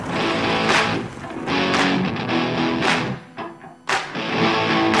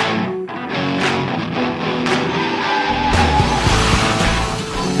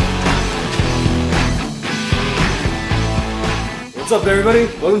What's up, everybody?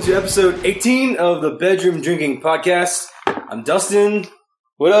 Welcome to episode 18 of the Bedroom Drinking Podcast. I'm Dustin.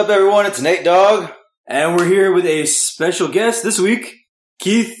 What up, everyone? It's Nate Dogg. And we're here with a special guest this week.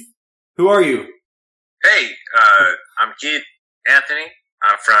 Keith, who are you? Hey, I'm Keith Anthony.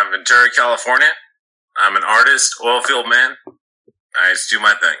 I'm from Ventura, California. I'm an artist, oil field man. I just do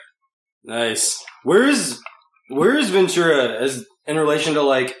my thing. Nice. Where is Ventura as in relation to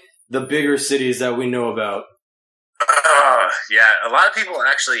like the bigger cities that we know about? Yeah, a lot of people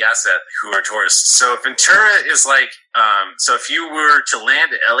actually ask that who are tourists. So Ventura is like, so if you were to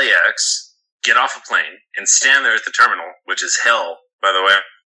land at LAX, get off a plane, and stand there at the terminal, which is hell, by the way.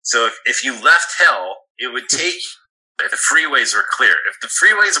 So if you left hell, it would take, if the freeways were clear. If the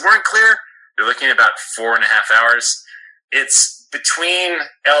freeways weren't clear, you're looking at about 4.5 hours. It's between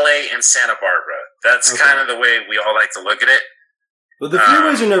LA and Santa Barbara. That's kind of the way we all like to look at it. But the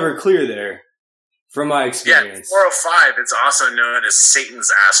freeways are never clear there, from my experience. Yeah, 405, it's also known as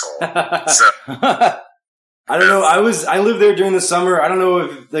Satan's asshole. So I don't know. I lived there during the summer. I don't know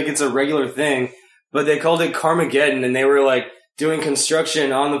if like it's a regular thing, but they called it Carmageddon, and they were like doing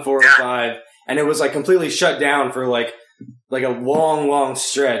construction on the 405, and it was like completely shut down for like a long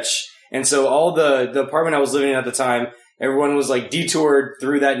stretch. And so all the apartment I was living in at the time, everyone was like detoured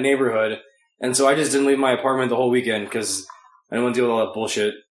through that neighborhood, and so I just didn't leave my apartment the whole weekend because I didn't want to deal with all that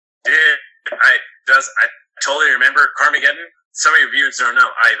bullshit. Dude, I totally remember Carmageddon. Some of your viewers don't know.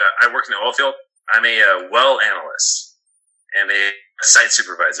 I work in the oil field. I'm a well analyst and a site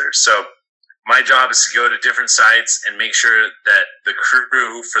supervisor. So my job is to go to different sites and make sure that the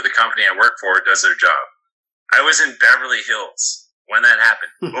crew for the company I work for does their job. I was in Beverly Hills when that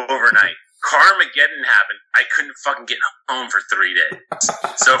happened overnight. Carmageddon happened. I couldn't fucking get home for 3 days.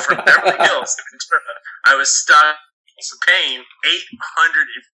 So from Beverly Hills to Ventura, I was stuck paying $800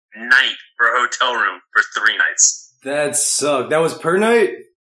 a night for a hotel room for 3 nights. That sucked. That was per night?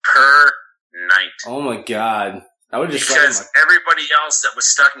 Per night. Oh my god. I would just because everybody else that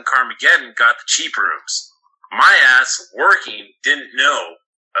was stuck in Carmageddon got the cheap rooms. My ass working didn't know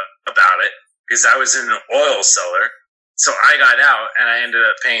about it because I was in an oil cellar. So I got out and I ended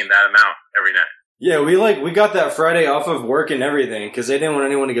up paying that amount every night. Yeah, we got that Friday off of work and everything because they didn't want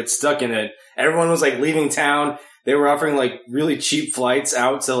anyone to get stuck in it. Everyone was like leaving town. They were offering like really cheap flights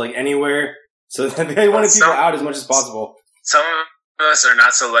out to like anywhere. So they wanted people out as much as possible. Some of us are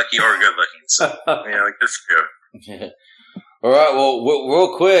not so lucky or good looking. So, like this good. All right, well,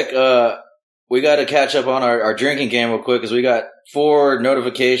 real quick, we got to catch up on our drinking game real quick because we got 4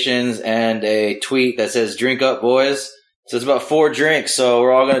 notifications and a tweet that says "Drink up, boys." So it's about 4 drinks. So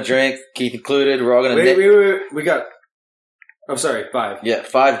we're all gonna drink, Keith included. We're all gonna wait. We got. I'm sorry, 5. Yeah,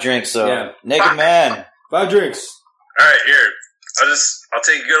 5 drinks. So yeah. Naked Man, 5 drinks. All right, here. I'll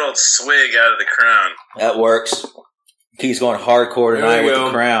take a good old swig out of the Crown. That works. Keith's going hardcore tonight with the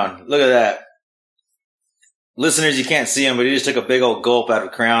Crown. Look at that. Listeners, you can't see him, but he just took a big old gulp out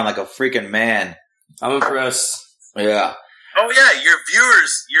of Crown like a freaking man. I'm impressed. Yeah. Oh yeah, your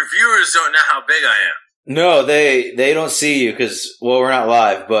viewers don't know how big I am. No, they don't see you because we're not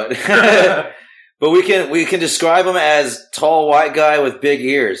live, but but we can describe him as tall white guy with big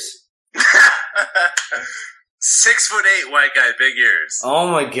ears. 6'8" white guy, big ears.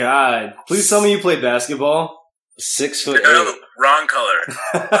 Oh my god! Please tell me you played basketball. 6'8". No, wrong color.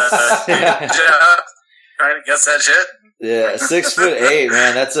 Trying to guess that shit. Yeah, 6'8",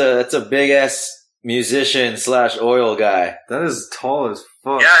 man. That's a big ass musician / oil guy. That is tall as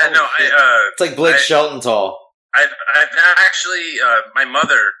fuck. Yeah, no, it's like Blake Shelton tall. I've actually, my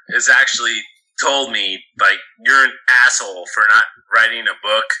mother has actually told me, like, you're an asshole for not writing a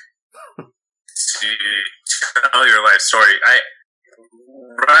book to tell your life story.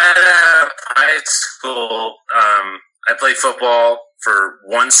 Right out of high school, I played football for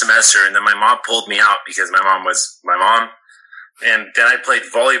 1 semester, and then my mom pulled me out because my mom was my mom. And then I played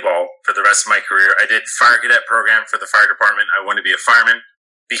volleyball for the rest of my career. I did fire cadet program for the fire department. I wanted to be a fireman.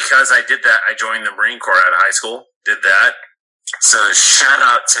 Because I did that, I joined the Marine Corps out of high school. Did that. So shout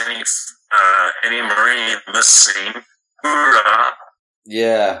out to any Marine listening. Hoorah.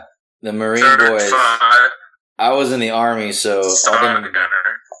 Yeah, the Marine boys. I was in the Army, so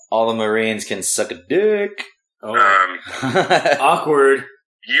all the Marines can suck a dick. Oh. Awkward.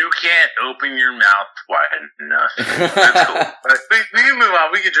 You can't open your mouth wide enough. That's cool. We can move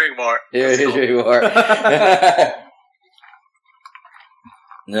on. We can drink more. Yeah, cool. Drink more.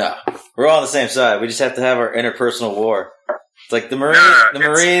 No, we're all on the same side. We just have to have our interpersonal war. It's like the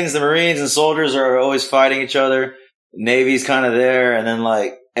Marines and soldiers are always fighting each other. Navy's kind of there, and then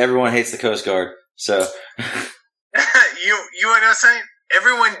like everyone hates the Coast Guard. So you want to know something?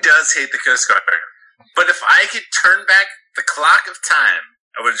 Everyone does hate the Coast Guard. But if I could turn back the clock of time,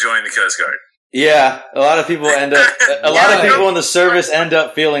 I would join the Coast Guard. Yeah, a lot of people end up. A lot of people in the service end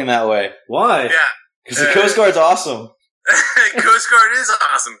up feeling that way. Why? Yeah, Because the Coast Guard's awesome. Coast Guard is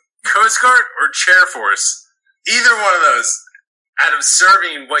awesome. Coast Guard or Chair Force, either one of those. Out of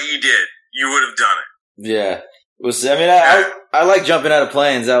serving what you did, you would have done it. Yeah. I like jumping out of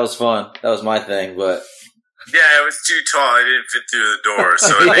planes. That was fun. That was my thing, but. Yeah, it was too tall. I didn't fit through the door,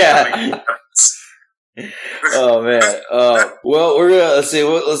 so Yeah. Oh, man. Well, we're gonna, let's see,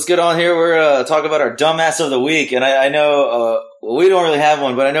 let's get on here. We're gonna talk about our dumbass of the week. And I know, we don't really have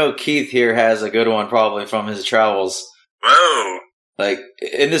one, but I know Keith here has a good one probably from his travels. Whoa. Like,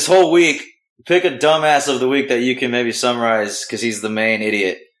 in this whole week, pick a dumbass of the week that you can maybe summarize because he's the main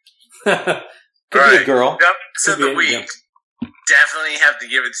idiot. Could be a girl. Dumbass of the week. Definitely have to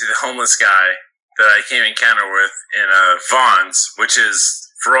give it to the homeless guy that I came encounter with in Vons, which is,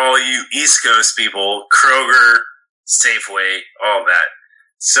 for all you East Coast people, Kroger, Safeway, all that.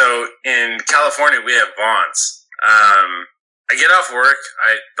 So in California, we have Vons. I get off work.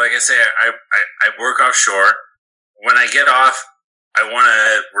 I work offshore. When I get off, I want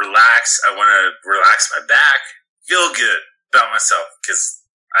to relax. I want to relax my back, feel good about myself because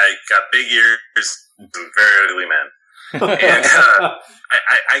I got big ears, I'm a very ugly man. And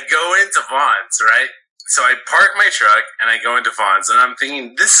I go into Vons, right? So I park my truck and I go into Vons, and I'm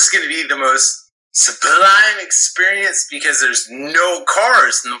thinking this is going to be the most sublime experience because there's no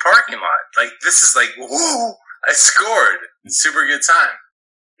cars in the parking lot. Like, this is like, woo, I scored. Super good time.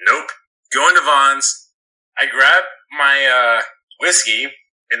 Nope. Go into Vons. I grab my whiskey,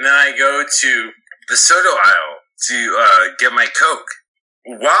 and then I go to the soda aisle to get my Coke.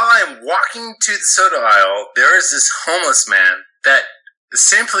 While I'm walking to the soda aisle, there is this homeless man that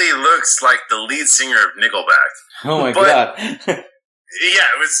simply looks like the lead singer of Nickelback. Oh my God. Yeah,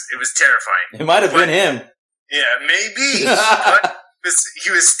 it was terrifying. It might have been him. Yeah, maybe. But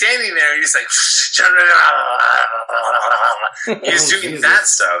he was standing there, and he's like, he was doing that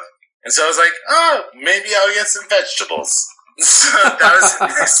stuff. And so I was like, oh, maybe I'll get some vegetables. So that was the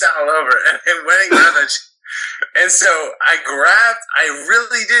next time all over. And went and grabbed that. And so I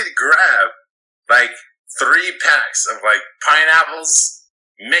really did grab like 3 packs of like pineapples,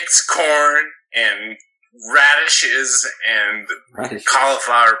 mixed corn, and radishes and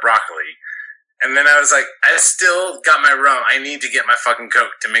cauliflower broccoli. And then I was like, I still got my rum. I need to get my fucking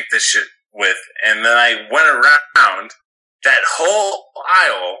Coke to make this shit with. And then I went around. That whole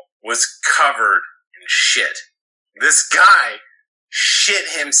aisle was covered in shit. This guy shit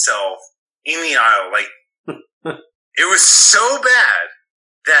himself in the aisle. Like, it was so bad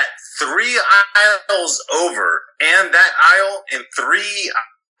that 3 aisles over, and that aisle and 3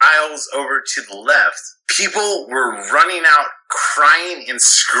 aisles over to the left, people were running out, crying and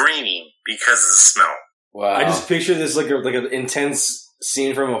screaming because of the smell. Wow. I just picture this like an intense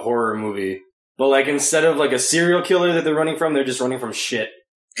scene from a horror movie. But like instead of like a serial killer that they're running from, they're just running from shit.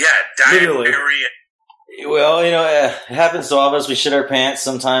 Yeah, diarrhea. Well, you know, it happens to all of us. We shit our pants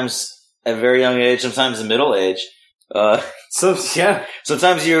sometimes at a very young age, sometimes in middle age. Sometimes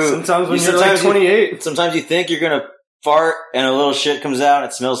when you're like 28. Sometimes you think you're gonna fart and a little shit comes out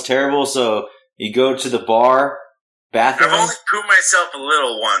and it smells terrible, so you go to the bathroom. I've only pooped myself a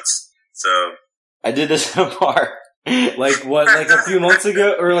little once, so. I did this in a bar. Like what, like a few months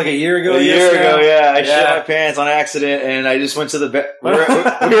ago? Or like a year ago? A year ago, yeah. I shit my pants on accident and I just went to the we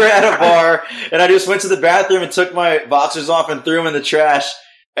were at a bar and I just went to the bathroom and took my boxers off and threw them in the trash.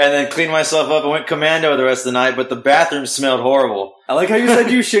 And then cleaned myself up and went commando the rest of the night, but the bathroom smelled horrible. I like how you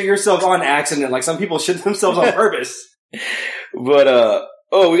said you shit yourself on accident. Like some people shit themselves on purpose. But,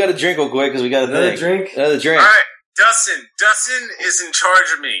 we got to drink real quick because we got another drink. Another drink. All right, Dustin. Dustin is in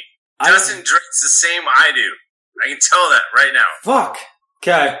charge of me. Dustin drinks the same I do. I can tell that right now. Fuck.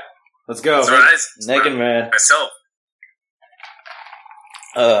 Okay, let's go. Naked man. Myself.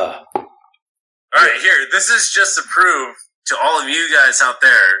 All right, here. This is just to prove to all of you guys out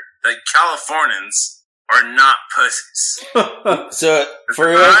there that Californians are not pussies. So, for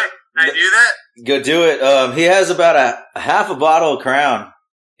real, can I do that? Go do it. He has about a half a bottle of Crown.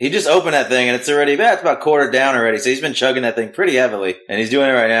 He just opened that thing and it's about quartered down already. So he's been chugging that thing pretty heavily, and he's doing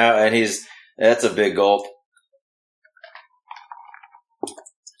it right now. And that's a big gulp.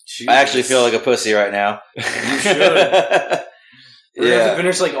 Jesus. I actually feel like a pussy right now. You should. We're going to have to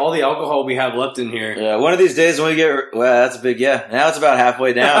finish like all the alcohol we have left in here. Yeah, one of these days when we get... Well, that's a big... Yeah, now it's about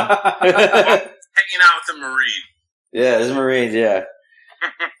halfway down. Hanging out with the Marine. Yeah, there's Marines, yeah.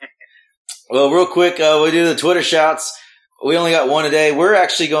 Well, real quick, we'll do the Twitter shouts. We only got one today. We're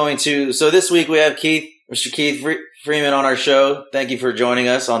actually going to... So this week we have Mr. Keith Freeman on our show. Thank you for joining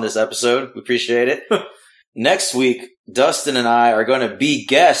us on this episode. We appreciate it. Next week, Dustin and I are going to be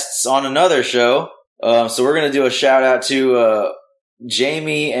guests on another show. So we're going to do a shout out to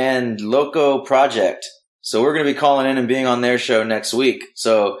Jamie and Loco Project. So we're going to be calling in and being on their show next week.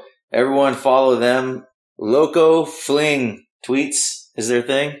 So everyone follow them. Loco Fling Tweets is their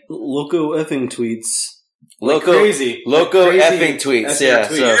thing. Loco effing tweets. Loco crazy. Loco Crazy effing tweets. Yeah.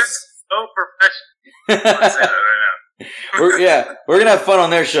 tweets. So So professional. I'll say that right now. we're going to have fun on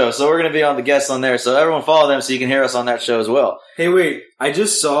their show. So we're going to be on the guests on there. So everyone follow them so you can hear us on that show as well. Hey, wait. I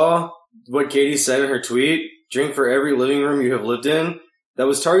just saw what Katie said in her tweet. Drink for every living room you have lived in. That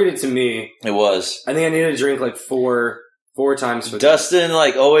was targeted to me. It was. I think I needed to drink like four times for Dustin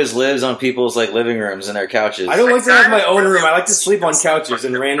like always lives on people's like living rooms and their couches. I don't like to have my own room. I like to sleep on couches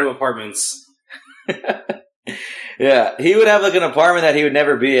in random apartments. Yeah, he would have like an apartment that he would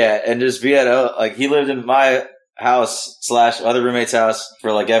never be at and just be at like he lived in my house / other roommate's house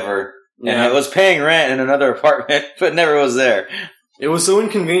for like ever. And Yeah. I was paying rent in another apartment, but never was there. It was so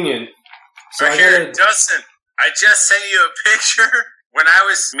inconvenient. So Right I here, gotta, Dustin, I just sent you a picture. When I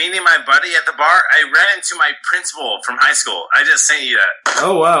was meeting my buddy at the bar, I ran into my principal from high school. I just sent you that.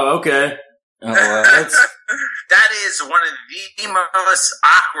 oh wow, okay. Oh, wow. That is one of the most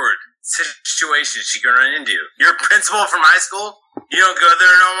awkward situations you can run into. Your principal from high school? You don't go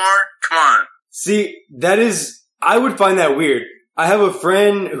there no more? Come on. See, I would find that weird. I have a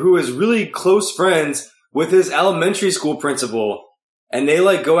friend who is really close friends with his elementary school principal, and they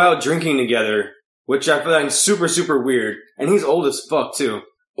like go out drinking together, which I find super, super weird. And he's old as fuck too.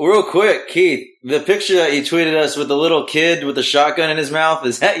 Real quick, Keith, the picture that you tweeted us with the little kid with the shotgun in his mouth,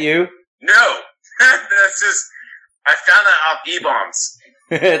 is that you? No. That's just, I found that off E-Bombs.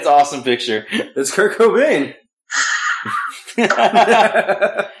 It's an awesome picture. It's Kurt Cobain.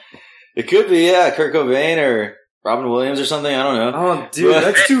 It could be, yeah, Kurt Cobain or Robin Williams or something. I don't know. Oh, dude,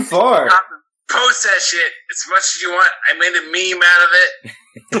 that's too far. Post that shit as much as you want. I made a meme out of it.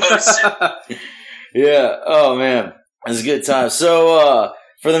 Post it. Yeah. Oh man, it's a good time. So,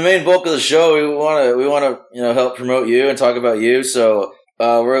 for the main bulk of the show, we want to, help promote you and talk about you. So,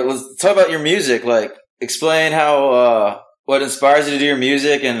 let's talk about your music. Like, explain how, what inspires you to do your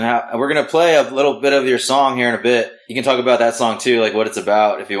music, and how we're gonna play a little bit of your song here in a bit. You can talk about that song too, like what it's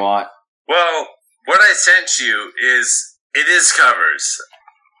about, if you want. Well, what I sent you it is covers.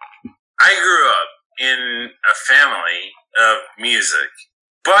 I grew up in a family of music,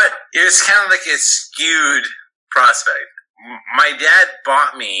 but it was kind of like a skewed prospect. My dad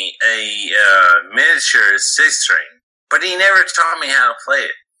bought me a miniature 6-string, but he never taught me how to play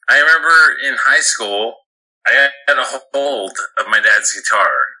it. I remember in high school, I had a hold of my dad's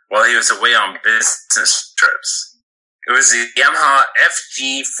guitar while he was away on business trips. It was a Yamaha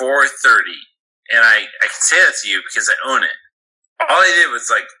FG 430, and I can say that to you because I own it. All I did was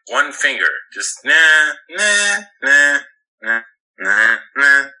like one finger, just nah, nah, nah, nah, nah,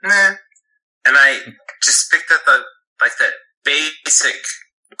 nah, nah. And I just picked up that basic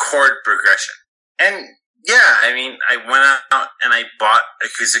chord progression. And yeah, I mean, I went out and I bought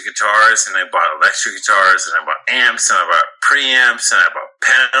acoustic guitars, and I bought electric guitars, and I bought amps, and I bought preamps, and I bought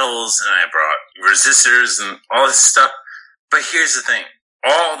pedals, and I bought resistors and all this stuff. But here's the thing.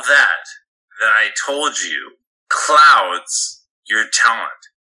 All that I told you clouds your talent.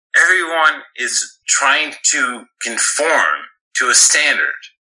 Everyone is trying to conform to a standard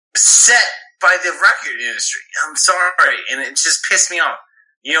set by the record industry. I'm sorry, and it just pissed me off.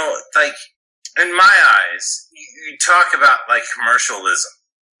 You know, like, in my eyes, you talk about, like, commercialism,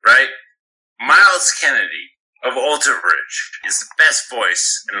 right? Miles Kennedy of Alter Bridge is the best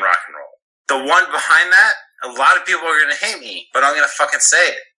voice in rock and roll. The one behind that, a lot of people are going to hate me, but I'm going to fucking say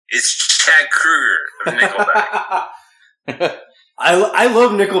it. It's Chad Kroeger of Nickelback. I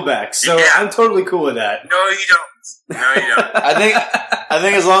love Nickelback, so Yeah. I'm totally cool with that. No, you don't. No, you don't. I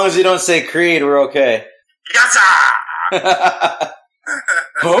think as long as you don't say Creed, we're okay. Yassa!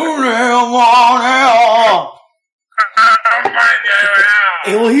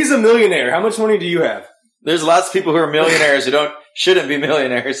 Hey, well, he's a millionaire. How much money do you have? There's lots of people who are millionaires who shouldn't be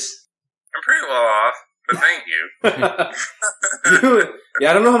millionaires. I'm pretty well off, but thank you. Yeah,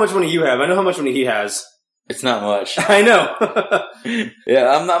 I don't know how much money you have. I know how much money he has. It's not much. I know.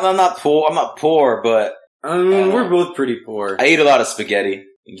 Yeah, I'm not poor. I'm not poor, but I mean, we're both pretty poor. I eat a lot of spaghetti.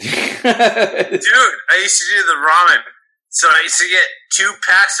 Dude, I used to do the ramen. So I used to get 2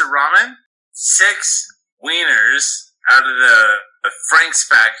 packs of ramen, 6 wieners out of the Frank's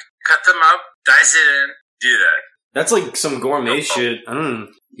pack, cut them up, dice it in, do that. That's like some gourmet shit. You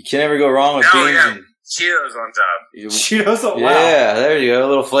can never go wrong with Oh, beans. yeah. and- Cheetos on top. Cheetos, wow. Yeah, there you go. A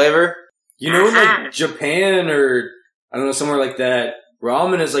little flavor. You know, in like Japan or I don't know, somewhere like that,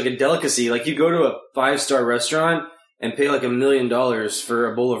 ramen is like a delicacy. Like you go to a 5-star restaurant and pay like $1 million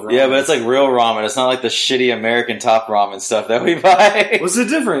for a bowl of ramen. Yeah, but it's like real ramen. It's not like the shitty American Top ramen stuff that we buy. What's the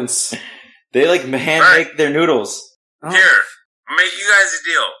difference? They like hand make their noodles. Oh. Here, I'll make you guys a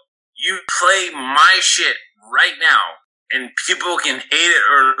deal. You play my shit right now, and people can hate it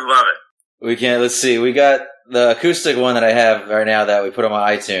or love it. We can't. Let's see. We got the acoustic one that I have right now that we put on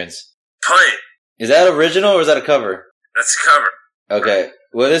my iTunes. Play it. Is that original or is that a cover? That's a cover. Okay.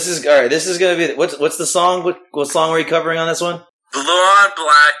 Well, this is all right. This is gonna be what's the song? What song are we covering on this one? Blue on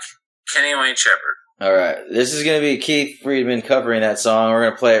Black, Kenny Wayne Shepherd. All right. This is gonna be Keith Friedman covering that song. We're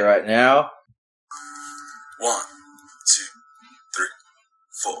gonna play it right now. 1, 2, 3,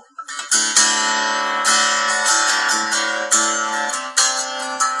 4.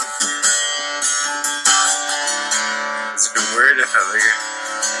 Is it weird if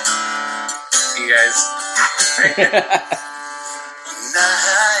you guys?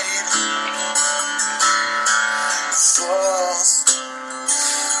 Night falls,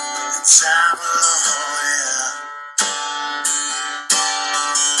 the time alone.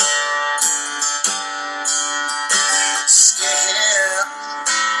 Skin,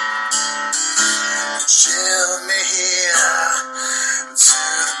 chill me here to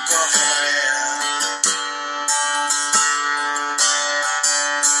the bone.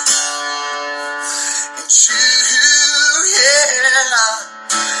 And you, yeah,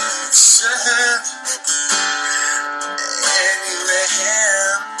 sun in your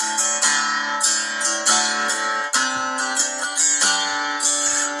hand.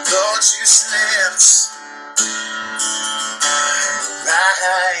 Lord, you slipped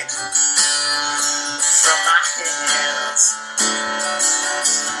right from my hands.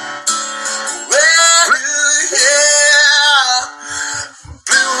 Well, yeah,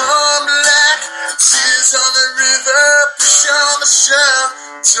 blue on black, tears on the river, push on the shove,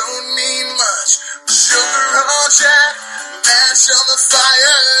 don't need much. Sugar on jack, match on the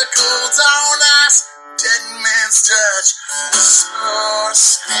fire, cold on ice, dead man's touch, whisper or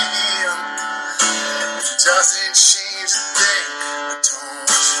scream. It doesn't change a thing, but don't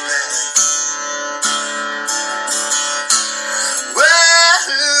want you back. Well,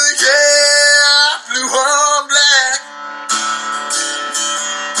 yeah, blue on black.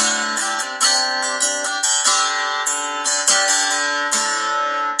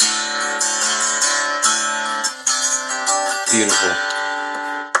 Beautiful.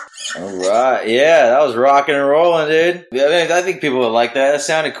 All right. Yeah, that was rocking and rolling, dude. I think people would like that. That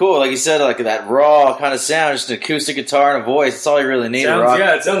sounded cool. Like you said, like that raw kind of sound, just an acoustic guitar and a voice. That's all you really need.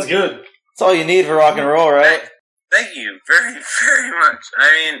 Yeah, it sounds good. That's all you need for rock and roll, right? Thank you very, very much.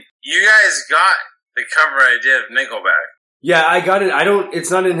 I mean, you guys got the cover idea of Nickelback. Yeah, I got it.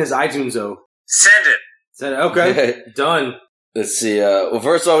 It's not in his iTunes though. Send it. Said okay, done. Let's see. Well,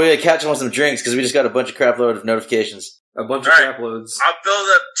 first of all, we gotta catch him on some drinks because we just got a bunch of crap load of notifications. A bunch of crap loads. I'll build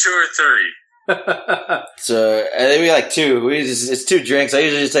up 2 or 3. So I think we got like 2. It's 2 drinks. I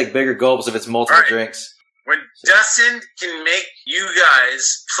usually just take bigger gulps if it's multiple drinks. When Dustin can make you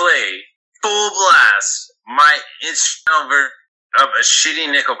guys play full blast my instrumental version of a shitty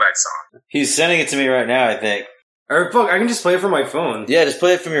Nickelback song. He's sending it to me right now, I think. Or fuck, I can just play it from my phone. Yeah, just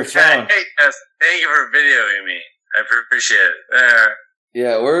play it from your phone. Hey, Dustin, thank you for videoing me. I appreciate it.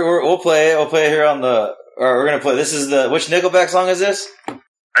 Yeah, we'll play it. We'll play it here on the. Or we're gonna play. This is the which Nickelback song is this?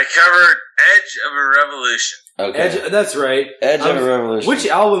 I covered "Edge of a Revolution." Okay, That's right. Edge of a Revolution. Which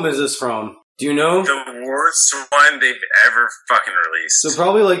album is this from? Do you know? The worst one they've ever fucking released. So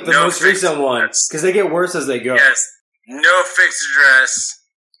probably like the most recent one, because they get worse as they go. Yes, no fixed address.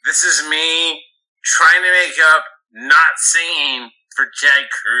 This is me trying to make up, not singing for Chad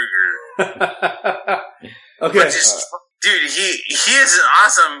Kruger. Okay. Dude, he is an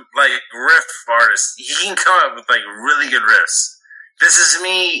awesome like riff artist. He can come up with like really good riffs. This is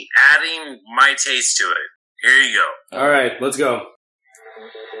me adding my taste to it. Here you go. All right, let's go.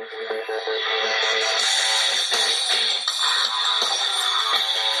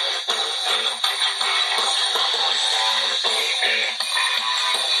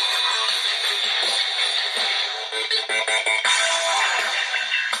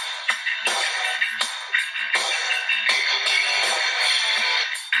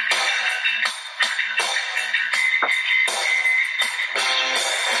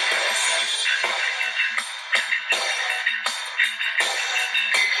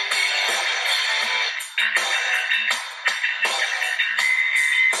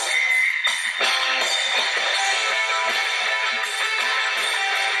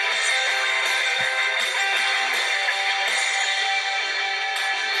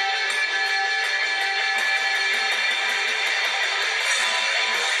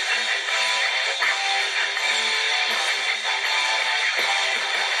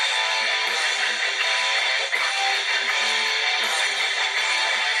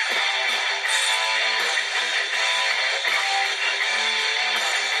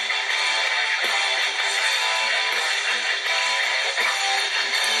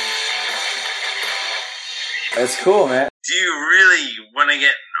 That's cool, man. Do you really want to get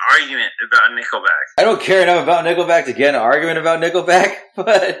an argument about Nickelback? I don't care enough about Nickelback to get in an argument about Nickelback,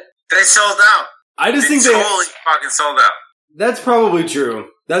 but They sold out. I just They think totally fucking sold out. that's probably true.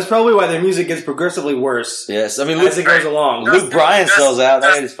 That's probably why their music gets progressively worse yes, I mean as it Luke, goes along. Dustin, Luke Bryan Dustin, sells out. That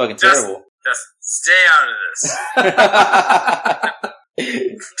Dustin, is fucking Dustin. terrible. Just stay out of this.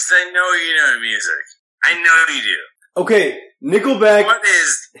 Because I know you know music. I know you do. Okay, Nickelback. What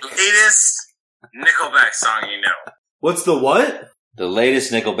is the latest Nickelback song you know? What's the what? The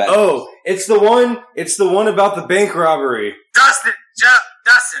latest Nickelback. Oh, it's the one about the bank robbery. Dustin, shut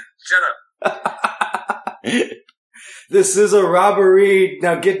up. This is a robbery.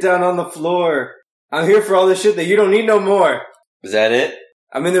 Now get down on the floor. I'm here for all this shit that you don't need no more. Is that it?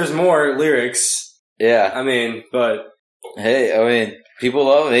 I mean, there's more lyrics. Yeah. I mean, but Hey, I mean, people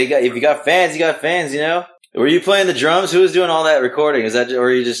love it. If you got fans, you got fans, you know? Were you playing the drums? Who was doing all that recording? Is that, or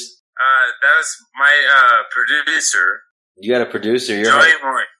you just, That was my producer, you got a producer? You're Joey like,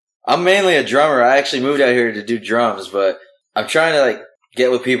 Moy. I'm mainly a drummer. I actually moved out here to do drums, but I'm trying to like get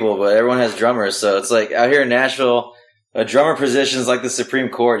with people, but everyone has drummers. So it's like out here in Nashville, a drummer position is like the Supreme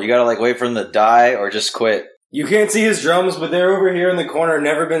Court. You gotta like wait for them to die or just quit. you can't see his drums, but they're over here in the corner,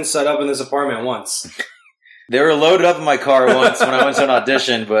 never been set up in this apartment once. They were loaded up in my car once when I went to an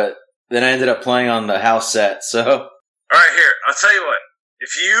audition, but then I ended up playing on the house set. So Alright, here, I'll tell you what.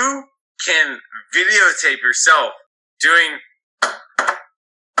 If you can videotape yourself doing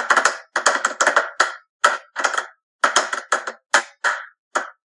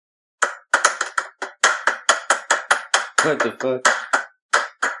What the fuck? that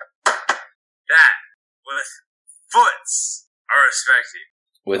with foots are respected.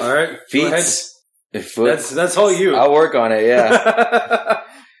 with All right, feet, go ahead. That's all you. I'll work on it. Yeah.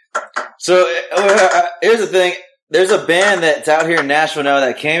 So here's the thing. There's a band that's out here in Nashville now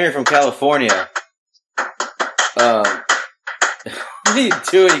that came here from California. What are you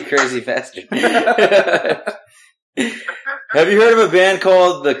doing, you crazy bastard? Have you heard of a band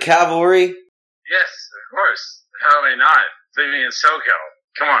called The Cavalry? Yes, of course. How am I not? Living in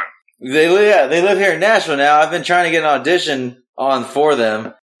SoCal. Come on. They live here in Nashville now. I've been trying to get an audition on for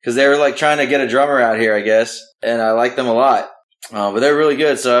them because they were like trying to get a drummer out here, I guess, and I like them a lot. But they're really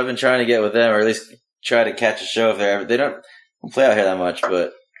good, so I've been trying to get with them, or at least try to catch a show if they're ever. They don't play out here that much,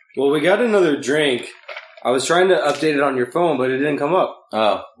 but Well, we got another drink. I was trying to update it on your phone, but it didn't come up.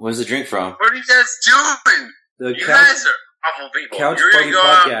 oh, where's the drink from? What are you guys doing? The You couch, guys are awful people. couch You're Party gonna go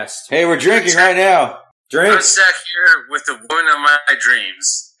out. podcast. Hey, we're drinking right now. I'm Drinks. stuck here with the woman of my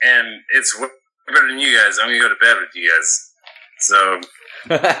dreams, and it's way better than you guys. I'm gonna go to bed with you guys. So,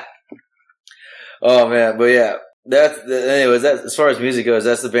 Oh man, but yeah, anyways. That as far as music goes,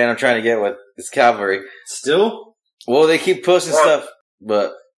 that's the band I'm trying to get with. It's Cavalry. Still? Well, they keep posting stuff,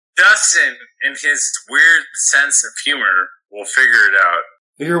 but Dustin, in his weird sense of humor, will figure it out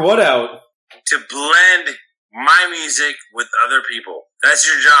Figure what out? to blend my music with other people. That's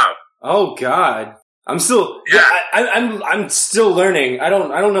your job. Oh God. I'm still. Yeah. I'm still learning. I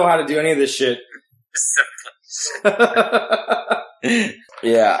don't know how to do any of this shit.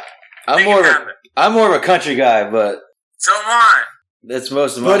 yeah, Make it happen. I'm more of a country guy, but So am I. that's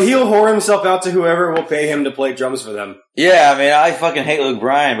most of my. But he'll whore himself out to whoever will pay him to play drums for them. Yeah, I mean, I fucking hate Luke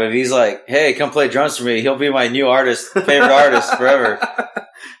Bryan, but if he's like, "Hey, come play drums for me," he'll be my new favorite artist forever.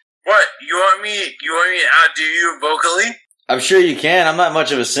 What? You want me to outdo you vocally? I'm sure you can. I'm not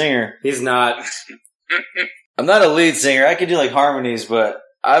much of a singer. He's not. I'm not a lead singer. I can do like harmonies, but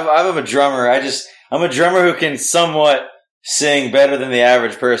I'm a drummer. I'm a drummer who can somewhat sing better than the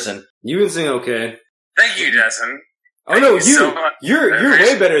average person. You can sing okay. Thank you, Dustin. Oh no, Thank you so much. you're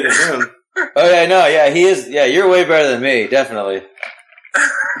way better than him. Oh yeah, no, yeah, he is. Yeah, you're way better than me. Definitely,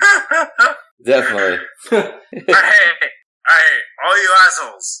 definitely. Alright, all you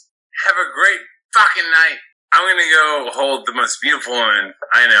assholes, have a great fucking night. I'm gonna go hold the most beautiful woman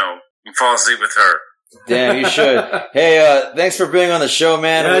I know and fall asleep with her. Damn, you should. Hey, thanks for being on the show,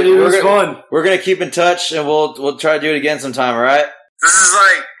 man. Yeah, dude, it was fun. We're gonna keep in touch, and we'll try to do it again sometime. All right? This is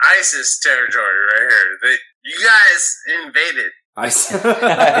like ISIS territory right here. You guys invaded.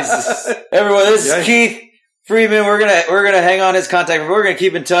 Everyone, this is Keith Freeman. We're gonna hang on his contact. We're gonna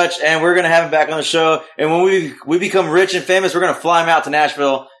keep in touch, and we're gonna have him back on the show. And when we become rich and famous, we're gonna fly him out to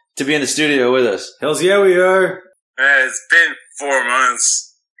Nashville to be in the studio with us. Hells yeah, we are. It's been 4 months.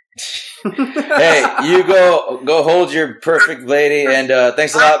 Hey, you go hold your perfect lady, and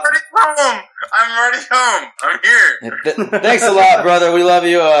thanks a lot. I'm already home. I'm here. Thanks a lot, brother. We love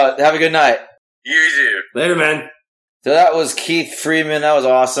you. Have a good night. You do. Later, man. So that was Keith Freeman. That was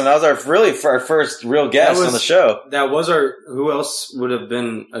awesome. That was our first real guest on the show. That was our. Who else would have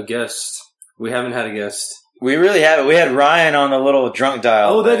been a guest? We haven't had a guest. We really haven't. We had Ryan on the little drunk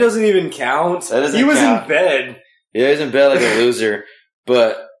dial. Oh, that doesn't even count. That doesn't He was count. in bed. Yeah, he was in bed like a loser.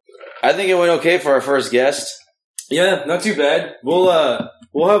 But I think it went okay for our first guest. Yeah, not too bad. We'll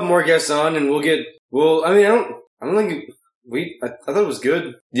have more guests on, and I don't think I thought it was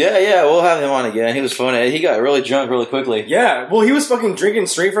good. Yeah, we'll have him on again. He was funny. He got really drunk really quickly. Yeah, well, he was fucking drinking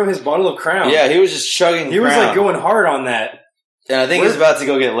straight from his bottle of Crown. Yeah, he was just chugging He was Crown. like going hard on that. And I think he's about to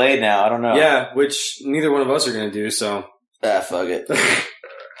go get laid now. I don't know. Yeah, which neither one of us are going to do, so. Fuck it.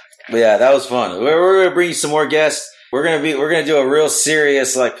 But yeah, that was fun. We're going to bring you some more guests. We're going to do a real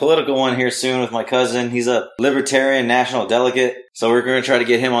serious, like, political one here soon with my cousin. He's a libertarian national delegate. So we're going to try to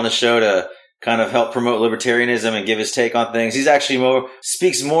get him on the show to kind of help promote libertarianism and give his take on things. He's actually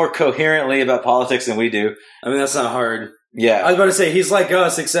speaks more coherently about politics than we do. I mean, that's not hard. Yeah. I was about to say, he's like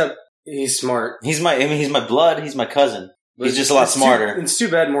us, except he's smart. He's my blood. He's my cousin. He's just a lot smarter. It's too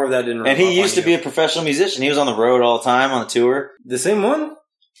bad more of that didn't. And he used to be a professional musician. He was on the road all the time on the tour. The same one?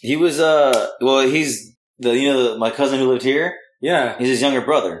 He was he's my cousin who lived here. Yeah, he's his younger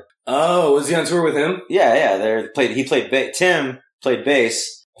brother. Oh, was he on tour with him? Yeah. Tim played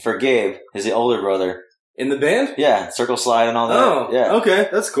bass for Gabe, his older brother. In the band? Yeah, Circle Slide and all that. Oh, yeah. Okay,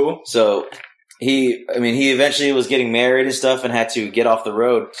 that's cool. So he eventually was getting married and stuff and had to get off the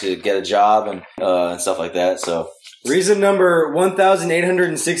road to get a job and stuff like that. So reason number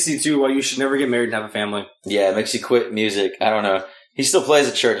 1,862 why you should never get married and have a family. Yeah, it makes you quit music. I don't know. He still plays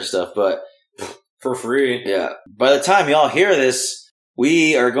at church and stuff, but for free. Yeah. By the time y'all hear this,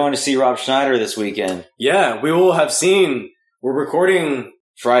 we are going to see Rob Schneider this weekend. Yeah, we will have seen. We're recording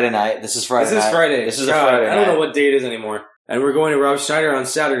Friday night. This is Friday. This is Friday. This is a Friday. I don't know what day it is anymore. And we're going to Rob Schneider on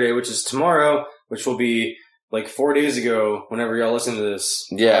Saturday, which is tomorrow, which will be like 4 days ago. Whenever y'all listen to this.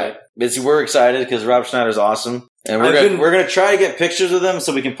 Yeah, we're excited because Rob Schneider's awesome, and we're gonna try to get pictures of them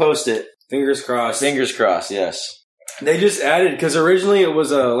so we can post it. Fingers crossed. Fingers crossed. Yes. They just added because originally it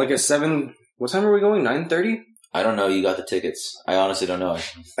was like a 7. What time are we going? 9:30. I don't know. You got the tickets. I honestly don't know.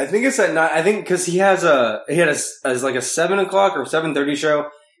 I think it's at 9. I think because he had like a 7 o'clock or 7:30 show,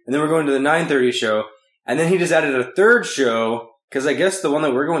 and then we're going to the 9:30 show, and then he just added a third show because I guess the one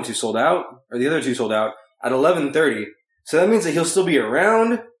that we're going to sold out, or the other two sold out at 11:30. So that means that he'll still be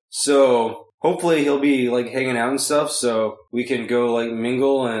around. So hopefully he'll be like hanging out and stuff, so we can go like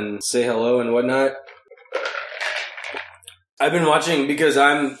mingle and say hello and whatnot. I've been watching because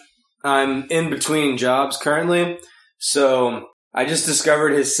I'm in between jobs currently, so I just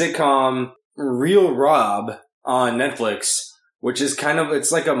discovered his sitcom Real Rob on Netflix, which is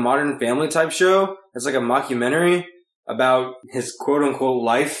it's like a Modern Family type show. It's like a mockumentary about his quote unquote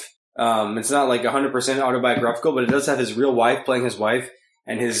life. It's not like 100% autobiographical, but it does have his real wife playing his wife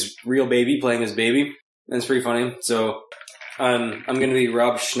and his real baby playing his baby. And it's pretty funny. So I'm going to be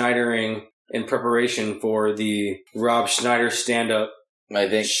Rob Schneidering in preparation for the Rob Schneider stand-up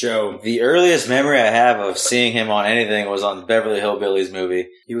show. The earliest memory I have of seeing him on anything was on the Beverly Hillbillies movie.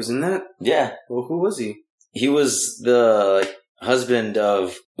 He was in that? Yeah. Well, who was he? He was the husband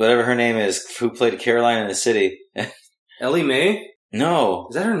of whatever her name is, who played Caroline in the City. Ellie Mae? No.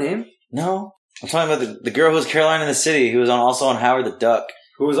 Is that her name? No. I'm talking about the girl who was Caroline in the City, who was also on Howard the Duck.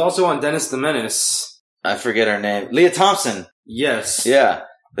 Who was also on Dennis the Menace. I forget her name. Leah Thompson. Yes. Yeah.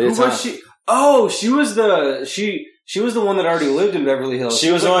 Who was she? Oh, she was the one that already lived in Beverly Hills.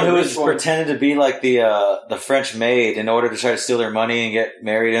 She was the one who pretended to be like the French maid in order to try to steal their money and get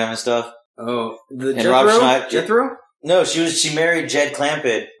married to him and stuff. Oh, the Jethro? Jethro? No, she married Jed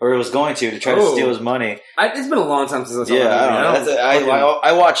Clampett, or was going to try to steal his money. It's been a long time since I saw that movie.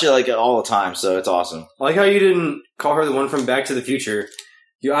 I watch it like all the time, so it's awesome. I like how you didn't call her the one from Back to the Future.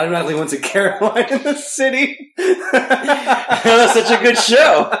 You automatically went to Caroline in the City. That's such a good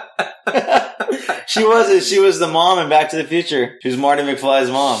show. She was the mom in Back to the Future. She was Marty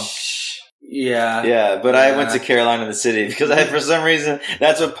McFly's mom. Yeah. Yeah, but I went to Caroline in the City because for some reason,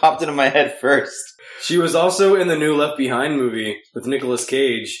 that's what popped into my head first. She was also in the new Left Behind movie with Nicolas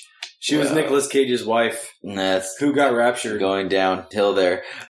Cage. She was Nicolas Cage's wife. That's who got raptured. Going downhill there.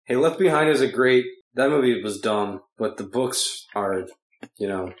 Hey, Left Behind is that movie was dumb, but the books are,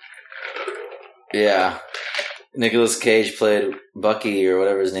 Yeah. Nicolas Cage played Bucky or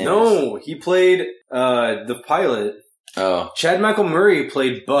whatever his name is. No, he played the pilot. Oh. Chad Michael Murray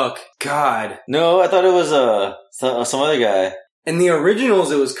played Buck. God. No, I thought it was some other guy. In the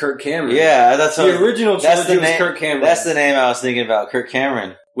originals, it was Kirk Cameron. Yeah, that's the original trilogy was Kirk Cameron. That's the name I was thinking about, Kirk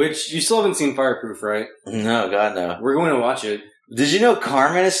Cameron. Which, you still haven't seen Fireproof, right? No, God, no. We're going to watch it. Did you know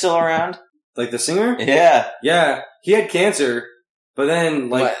Carmen is still around? Like the singer? Yeah. Yeah. He had cancer, But then,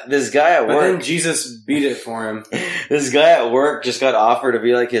 like, But this guy at but then work, Jesus beat it for him. this guy at work just got offered to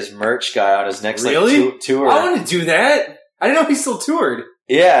be like his merch guy on his next Really? like tour. I want to do that. I didn't know he still toured.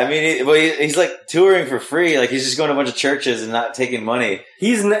 Yeah, I mean, he's like touring for free. Like he's just going to a bunch of churches and not taking money.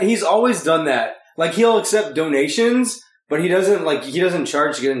 He's always done that. Like he'll accept donations, but he doesn't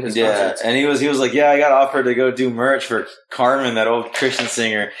charge to get in his concerts. And he was like, yeah, I got offered to go do merch for Carmen, that old Christian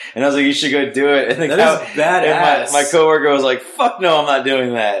singer, and I was like, you should go do it. And That is badass. And my coworker was like, fuck no, I'm not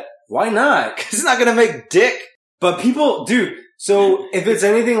doing that. Why not? Cause it's not gonna make dick. But people, dude. So if it's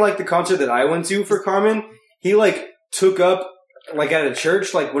anything like the concert that I went to for Carmen, he like took up like at a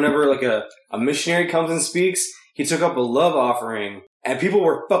church, like whenever like a missionary comes and speaks, he took up a love offering, and people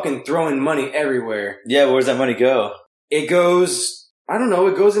were fucking throwing money everywhere. Yeah, but where's that money go? It goes, I don't know,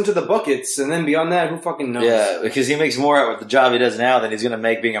 it goes into the buckets, and then beyond that, who fucking knows? Yeah, because he makes more out with the job he does now than he's gonna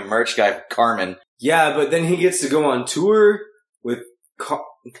make being a merch guy for Carmen. Yeah, but then he gets to go on tour with.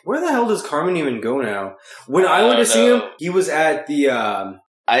 Where the hell does Carmen even go now? When I went to see him, he was at the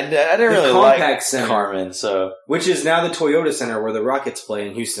I didn't really Compaq like Center. Carmen, so which is now the Toyota Center where the Rockets play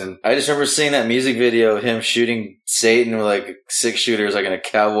in Houston. I just remember seeing that music video of him shooting Satan with like 6 shooters, like in a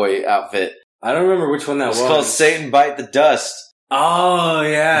cowboy outfit. I don't remember which one that was. It's called Satan Bite the Dust. Oh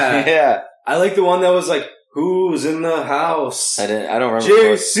yeah, Yeah. I like the one that was like, "Who's in the house?" I don't remember.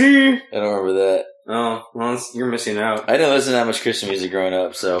 JC. I don't remember that. Oh, well, you're missing out. I didn't listen to that much Christian music growing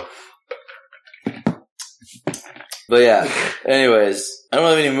up, so. But yeah. Anyways, I don't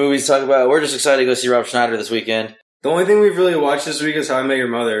have any movies to talk about. We're just excited to go see Rob Schneider this weekend. The only thing we've really watched this week is How I Met Your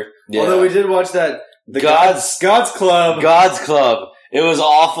Mother. Yeah. Although we did watch that God's Club. God's Club. It was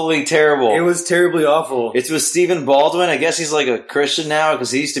awfully terrible. It was terribly awful. It's with Stephen Baldwin. I guess he's like a Christian now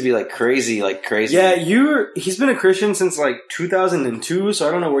because he used to be like crazy. Yeah, he's been a Christian since like 2002, so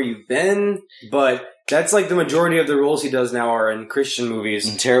I don't know where you've been, but that's like the majority of the roles he does now are in Christian movies.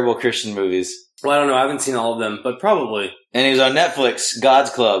 In terrible Christian movies. Well, I don't know. I haven't seen all of them, but probably. And he was on Netflix, God's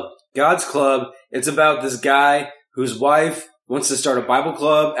Club. God's Club. It's about this guy whose wife wants to start a Bible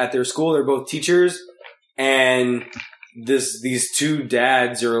club at their school. They're both teachers, and these two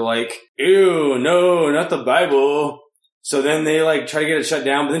dads are like, ew, no, not the Bible. So then they like try to get it shut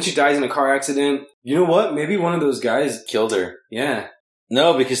down, but then she dies in a car accident. You know what? Maybe one of those guys Killed her. Yeah.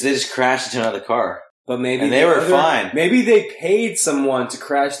 No, because they just crashed into another car. But maybe And they were fine. Maybe they paid someone to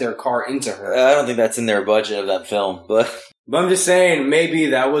crash their car into her. I don't think that's in their budget of that film, but But I'm just saying, maybe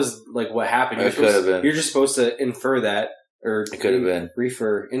that was like what happened. It could have been. You're just supposed to infer that, or it could have been.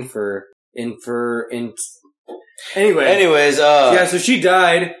 Anyway. Anyways, yeah, so she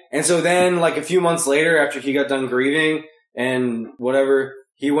died, and so then, like, a few months later, after he got done grieving and whatever,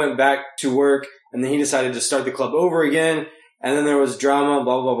 he went back to work, and then he decided to start the club over again, and then there was drama,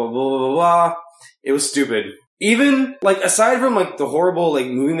 blah, blah, blah, blah, blah, blah, blah. It was stupid. Even, like, aside from, like, the horrible, like,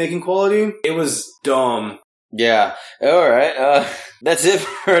 movie-making quality, it was dumb. yeah. Alright, that's it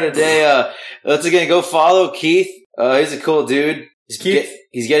for today. Let's again go follow Keith. He's a cool dude.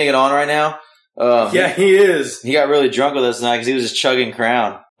 He's getting it on right now. Yeah, he is. He got really drunk with us tonight because he was just chugging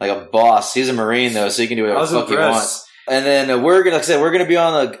Crown like a boss. He's a Marine though, so he can do whatever the fuck he wants. And then we're gonna be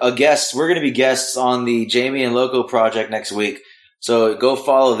on a guest. We're gonna be guests on the Jamie and Loco project next week. So go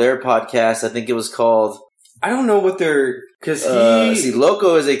follow their podcast. I think it was called. I don't know what they're because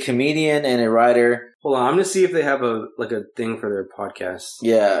Loco is a comedian and a writer. Hold on, I'm gonna see if they have a thing for their podcast.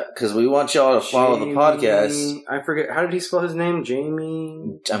 Yeah, because we want y'all to follow the podcast. I forget, how did he spell his name?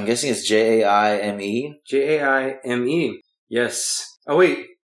 Jamie? I'm guessing it's Jaime. Jaime. Yes. Oh wait,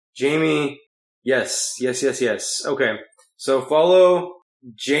 Jamie. Yes. Okay, so follow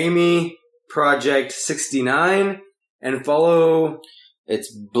Jamie Project 69 and follow.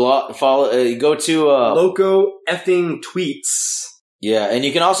 It's follow. You go to Loco effing tweets. Yeah, and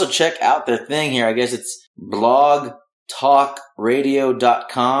you can also check out their thing here. I guess it's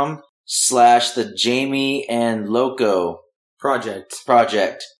blogtalkradio.com/the Jamie and Loco project.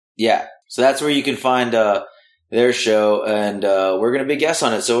 Yeah, so that's where you can find their show, and we're gonna be guests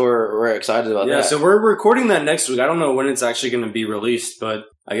on it. So we're excited about that. Yeah, so we're recording that next week. I don't know when it's actually going to be released, but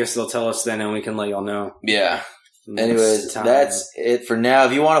I guess they'll tell us then, and we can let y'all know. Yeah. Anyways, that's it for now.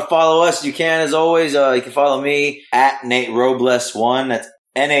 If you want to follow us, you can, as always. You can follow me at Nate Robles1. That's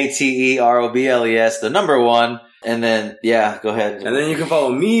NateRobles, the number 1. And then, yeah, go ahead. And then you can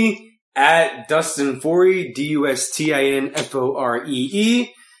follow me at Dustin Foree, DustinForee.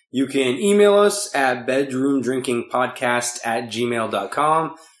 You can email us at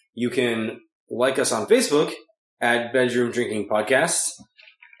bedroomdrinkingpodcast@gmail.com. You can like us on Facebook at Bedroom Drinking Podcast.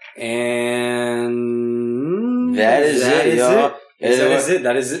 And that is it, y'all.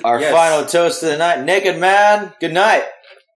 That is it. Our final toast of the night. Naked man, good night.